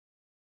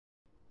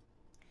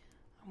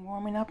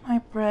Warming up my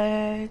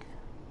bread,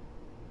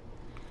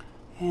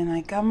 and I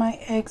got my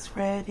eggs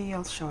ready.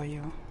 I'll show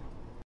you.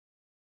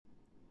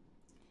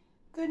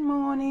 Good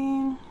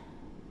morning.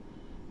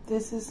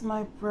 This is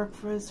my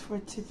breakfast for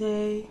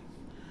today.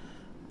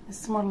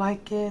 It's more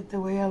like it the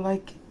way I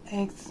like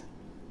eggs.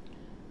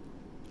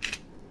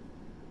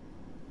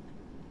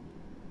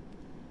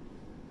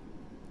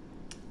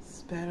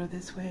 It's better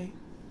this way.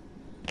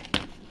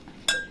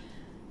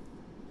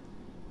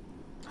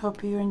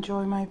 Hope you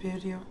enjoy my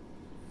video.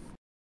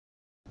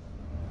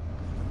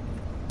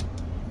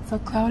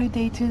 It's a cloudy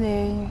day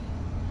today,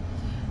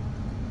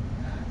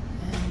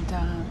 and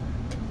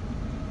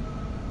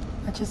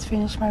I just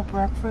finished my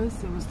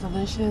breakfast. It was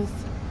delicious.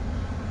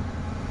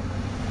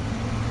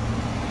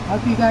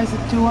 Hope you guys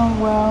are doing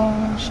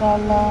well,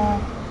 inshallah.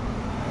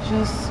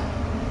 Just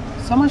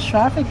so much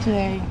traffic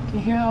today. You can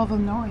hear all the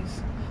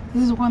noise.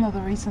 This is one of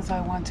the reasons I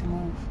want to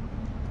move.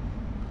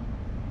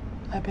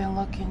 I've been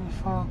looking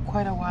for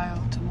quite a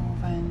while to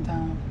move, and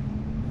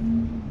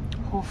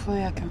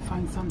hopefully I can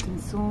find something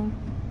soon.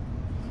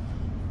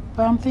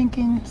 But I'm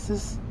thinking this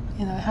is,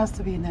 it has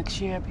to be next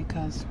year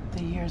because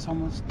the year is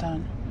almost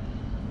done.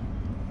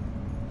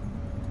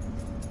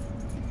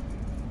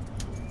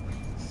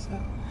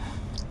 So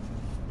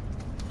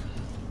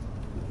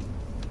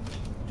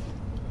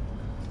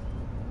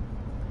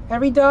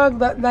every dog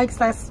likes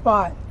that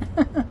spot.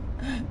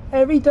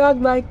 Every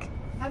dog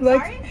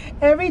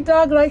every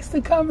dog likes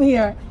to come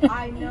here.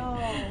 I know.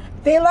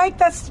 They like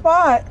that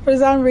spot for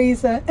some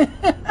reason.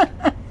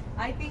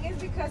 I think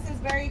it's because it's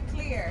very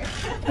clear.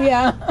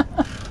 Yeah.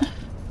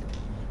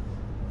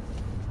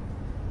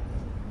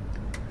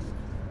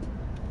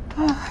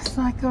 It's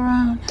like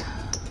around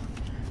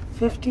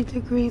 50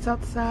 degrees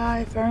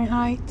outside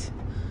Fahrenheit.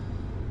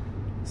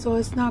 So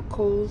it's not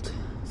cold.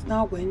 It's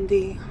not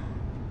windy.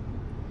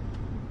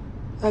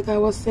 Like I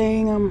was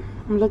saying, I'm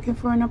looking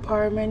for an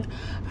apartment.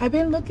 I've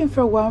been looking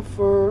for one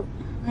for,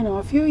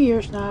 a few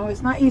years now.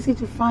 It's not easy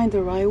to find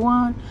the right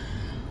one.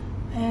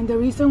 And the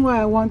reason why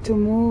I want to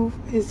move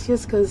is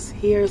just because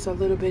here is a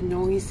little bit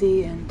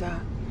noisy, and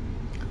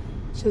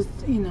just,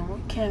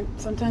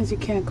 sometimes you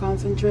can't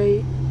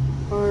concentrate,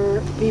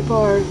 or people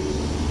are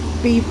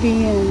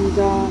beeping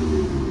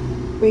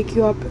and wake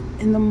you up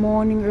in the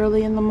morning,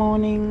 early in the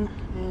morning,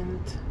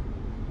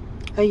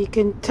 and you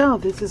can tell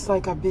this is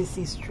like a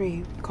busy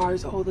street.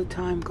 Cars all the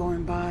time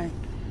going by,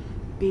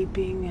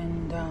 beeping,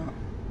 and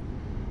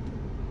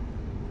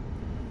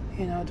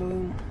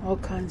doing all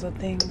kinds of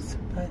things.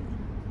 But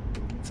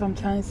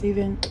sometimes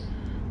even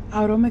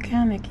auto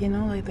mechanic,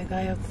 like the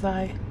guy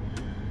outside.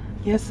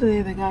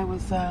 Yesterday the guy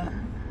was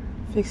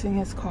fixing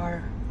his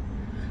car,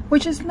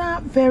 which is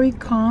not very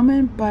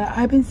common, but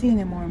I've been seeing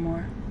it more and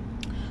more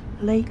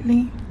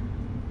lately.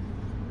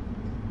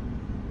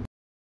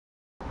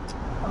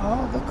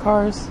 Oh, the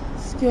cars,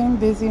 it's getting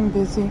busy and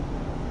busy.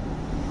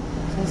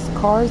 Just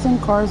cars and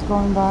cars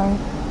going by.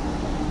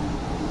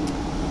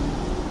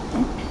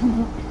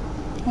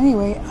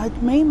 Anyway, I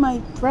made my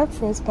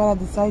breakfast, but I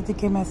decided to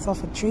give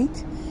myself a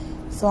treat.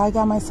 So I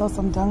got myself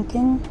some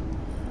Dunkin'.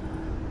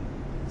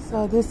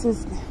 So this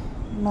is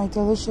my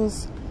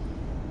delicious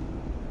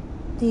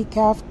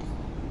decaf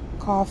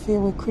coffee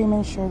with cream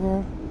and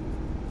sugar.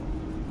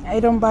 I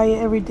don't buy it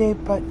every day,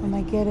 but when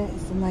I get it,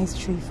 it's a nice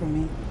treat for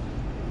me.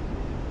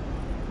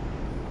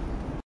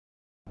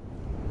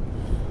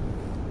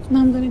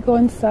 Now I'm gonna go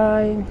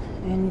inside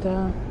and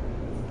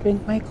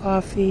drink my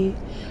coffee,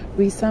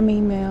 read some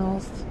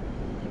emails,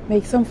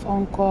 make some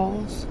phone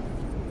calls.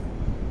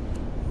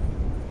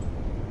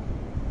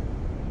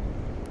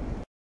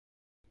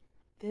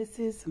 This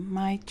is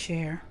my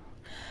chair.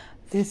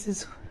 This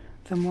is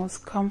the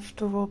most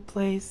comfortable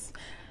place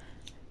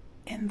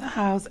in the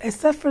house,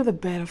 except for the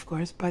bed, of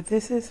course, but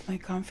this is my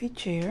comfy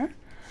chair,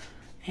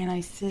 and I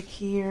sit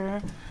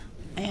here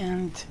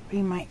and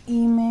read my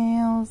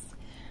emails.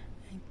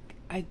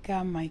 I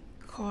got my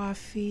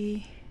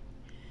coffee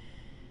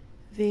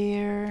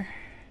there,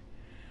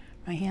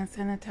 my hand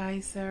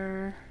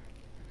sanitizer,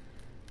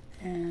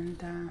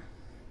 and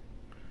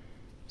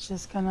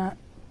just gonna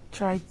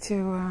try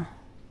to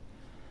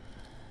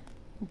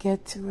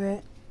get to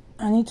it.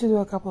 I need to do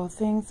a couple of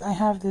things. I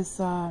have this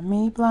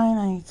mini blind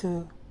I need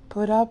to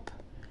put up,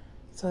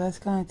 so that's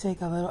gonna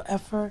take a little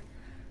effort.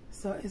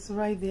 So it's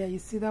right there. You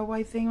see that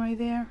white thing right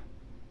there?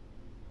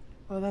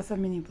 Well, that's a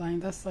mini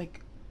blind. That's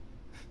like,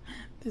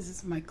 this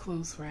is my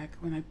clothes rack.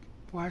 When I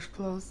wash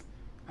clothes,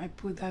 I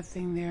put that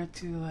thing there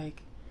to,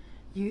 like,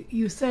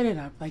 you set it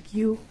up. Like,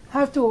 you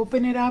have to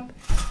open it up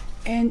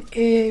and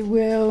it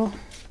will,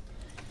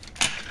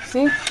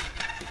 see?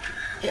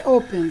 It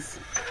opens.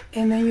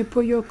 And then you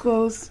put your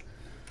clothes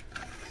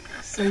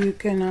so you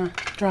can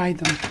dry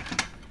them.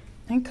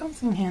 And it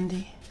comes in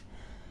handy.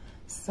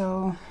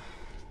 So,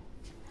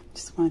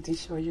 just wanted to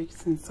show you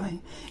since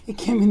it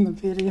came in the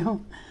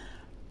video.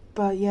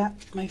 But yeah,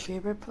 my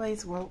favorite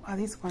place, well, at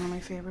least one of my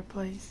favorite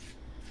places.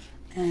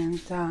 And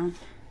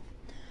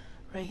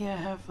right here I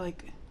have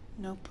like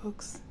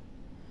notebooks.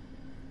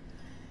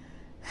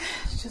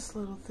 It's just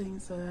little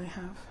things that I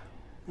have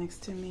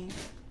next to me.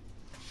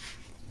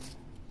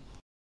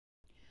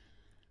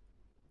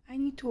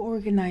 to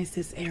organize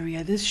this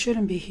area. This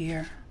shouldn't be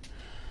here.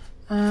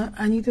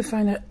 I need to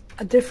find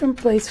a different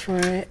place for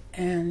it,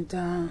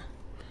 and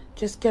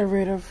just get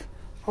rid of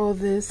all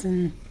this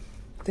and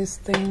this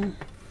thing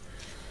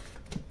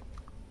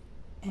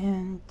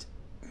and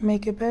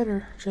make it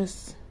better.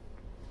 Just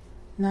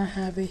not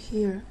have it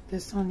here.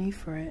 There's no need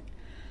for it.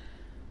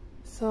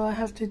 So I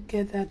have to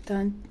get that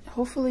done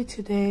hopefully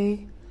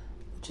today,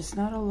 which is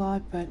not a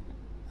lot, but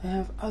I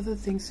have other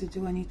things to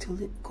do. I need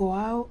to go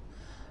out.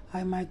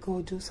 I might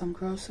go do some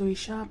grocery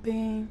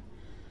shopping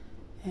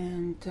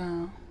and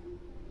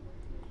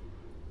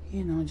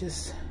you know,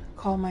 just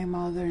call my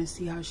mother and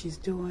see how she's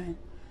doing.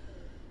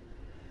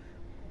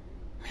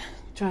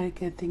 Try to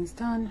get things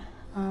done.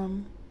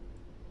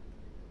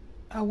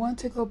 I want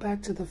to go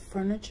back to the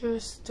furniture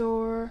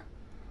store.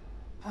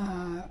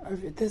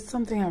 There's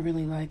something I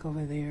really like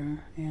over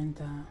there,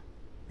 and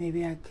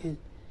maybe I could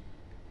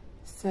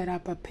set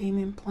up a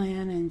payment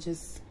plan and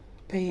just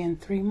pay in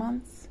 3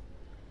 months.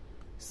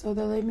 So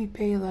they let me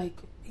pay, like,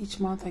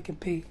 each month I can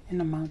pay an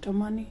amount of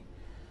money,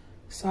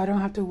 so I don't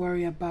have to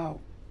worry about,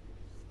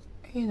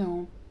 you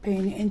know,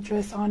 paying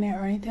interest on it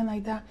or anything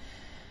like that.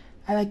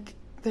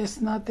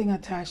 There's nothing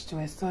attached to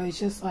it, so it's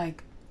just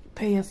like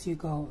pay as you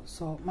go.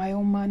 So my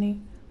own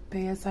money,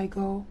 pay as I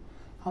go.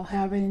 I'll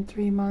have it in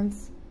 3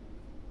 months.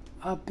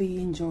 I'll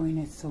be enjoying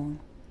it soon.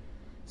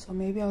 So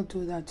maybe I'll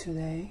do that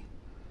today.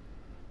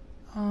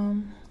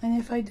 And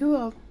if I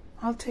do,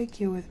 I'll take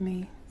you with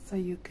me so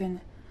you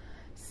can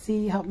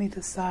help me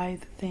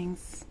decide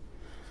things,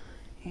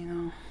 you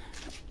know.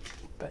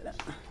 But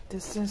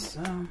this is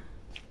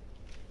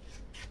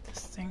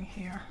this thing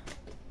here.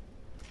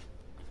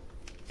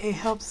 It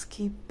helps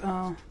keep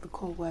the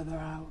cold weather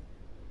out.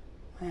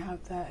 I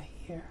have that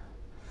here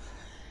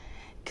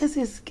because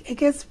it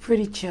gets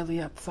pretty chilly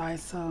outside,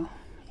 so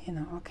you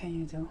know, what can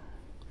you do?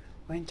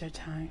 Winter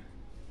time.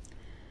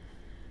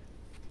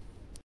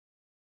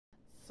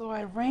 So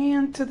I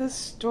ran to the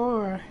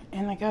store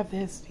and I got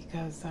this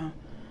because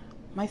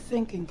my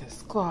thinking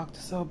gets clogged.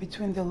 So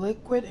between the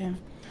liquid and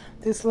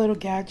this little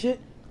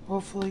gadget,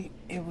 hopefully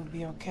it will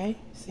be okay.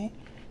 See?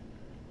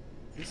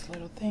 This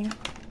little thing.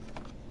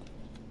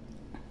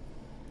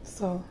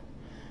 So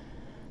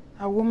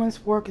a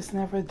woman's work is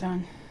never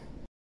done.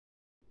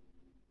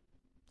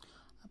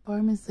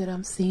 Apartments that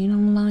I'm seeing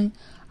online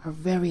are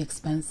very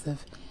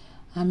expensive.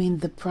 I mean,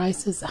 the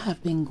prices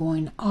have been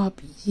going up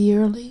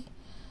yearly,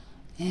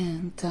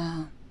 and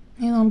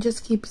you know, I'm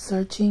just keep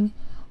searching.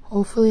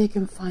 Hopefully I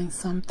can find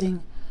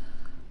something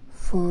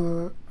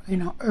for, you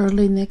know,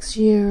 early next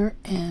year,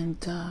 and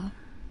that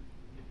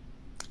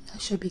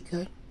should be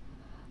good.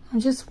 I'm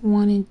just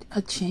wanting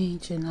a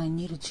change, and I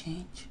need a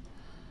change.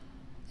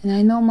 And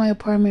I know my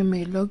apartment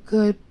may look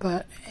good,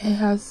 but it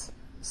has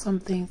some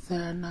things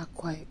that are not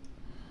quite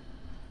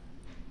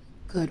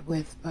good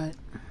with, but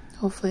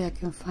hopefully I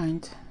can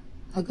find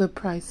a good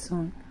price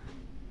soon.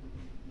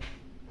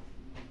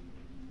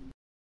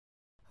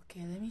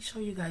 Okay, let me show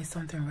you guys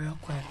something real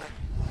quick.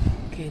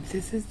 Okay,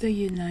 this is the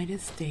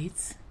United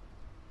States.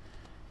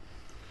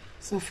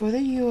 So for the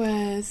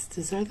US,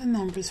 these are the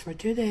numbers for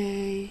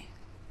today.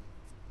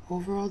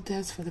 Overall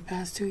deaths for the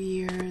past 2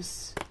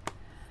 years.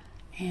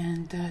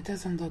 And it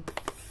doesn't look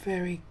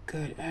very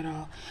good at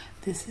all.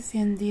 This is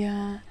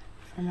India,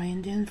 for my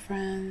Indian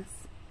friends.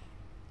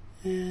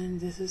 And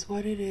this is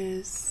what it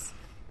is.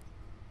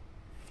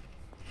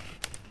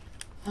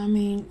 I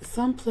mean,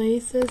 some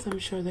places I'm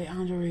sure they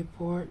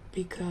underreport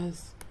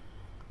because,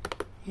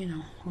 you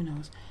know, who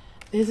knows.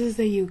 This is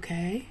the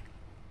UK.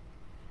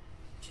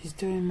 She's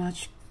doing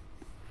much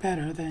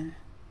better than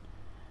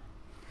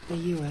the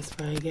US,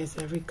 but I guess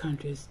every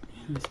country is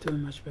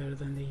doing much better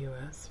than the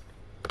US.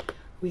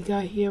 We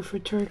got here for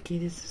Turkey.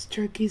 This is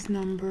Turkey's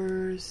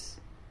numbers.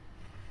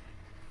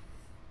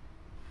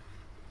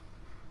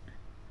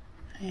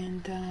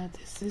 And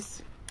this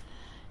is,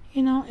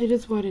 you know, it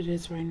is what it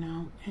is right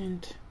now.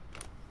 And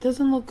it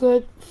doesn't look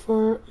good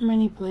for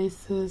many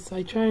places.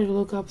 I tried to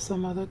look up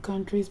some other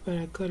countries, but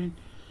I couldn't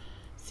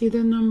see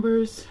the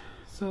numbers.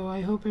 So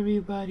I hope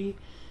everybody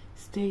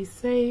stays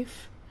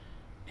safe.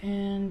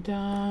 And,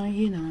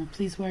 you know,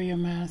 please wear your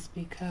mask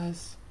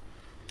because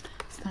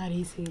it's not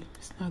easy.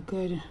 It's not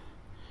good.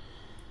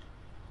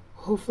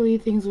 Hopefully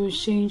things will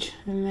change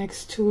in the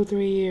next 2 or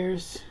 3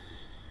 years.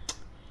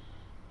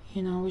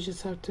 You know, we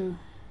just have to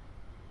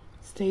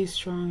stay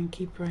strong and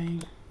keep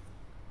praying.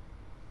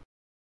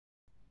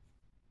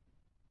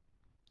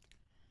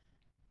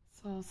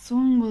 So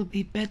soon will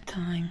be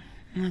bedtime,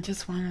 and I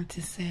just wanted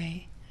to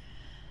say,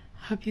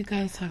 I hope you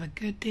guys have a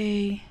good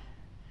day,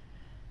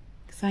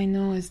 because I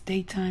know it's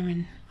daytime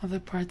in other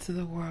parts of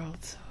the world.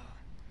 So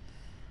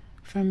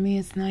for me,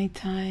 it's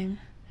nighttime,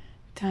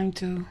 time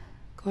to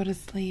go to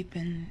sleep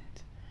and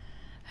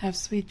have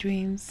sweet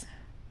dreams.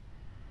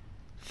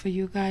 For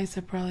you guys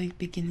are probably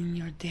beginning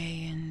your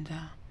day, and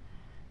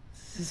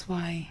this is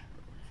why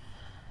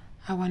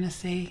I want to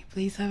say,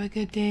 please have a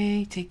good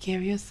day, take care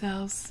of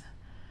yourselves,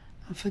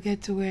 don't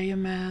forget to wear your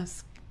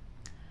mask,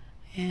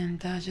 and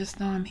just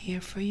know I'm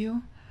here for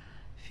you.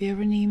 If you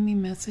ever need me,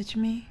 message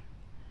me,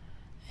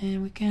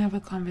 and we can have a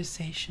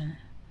conversation.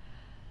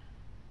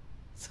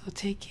 So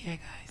take care,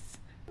 guys.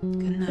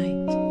 Good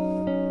night.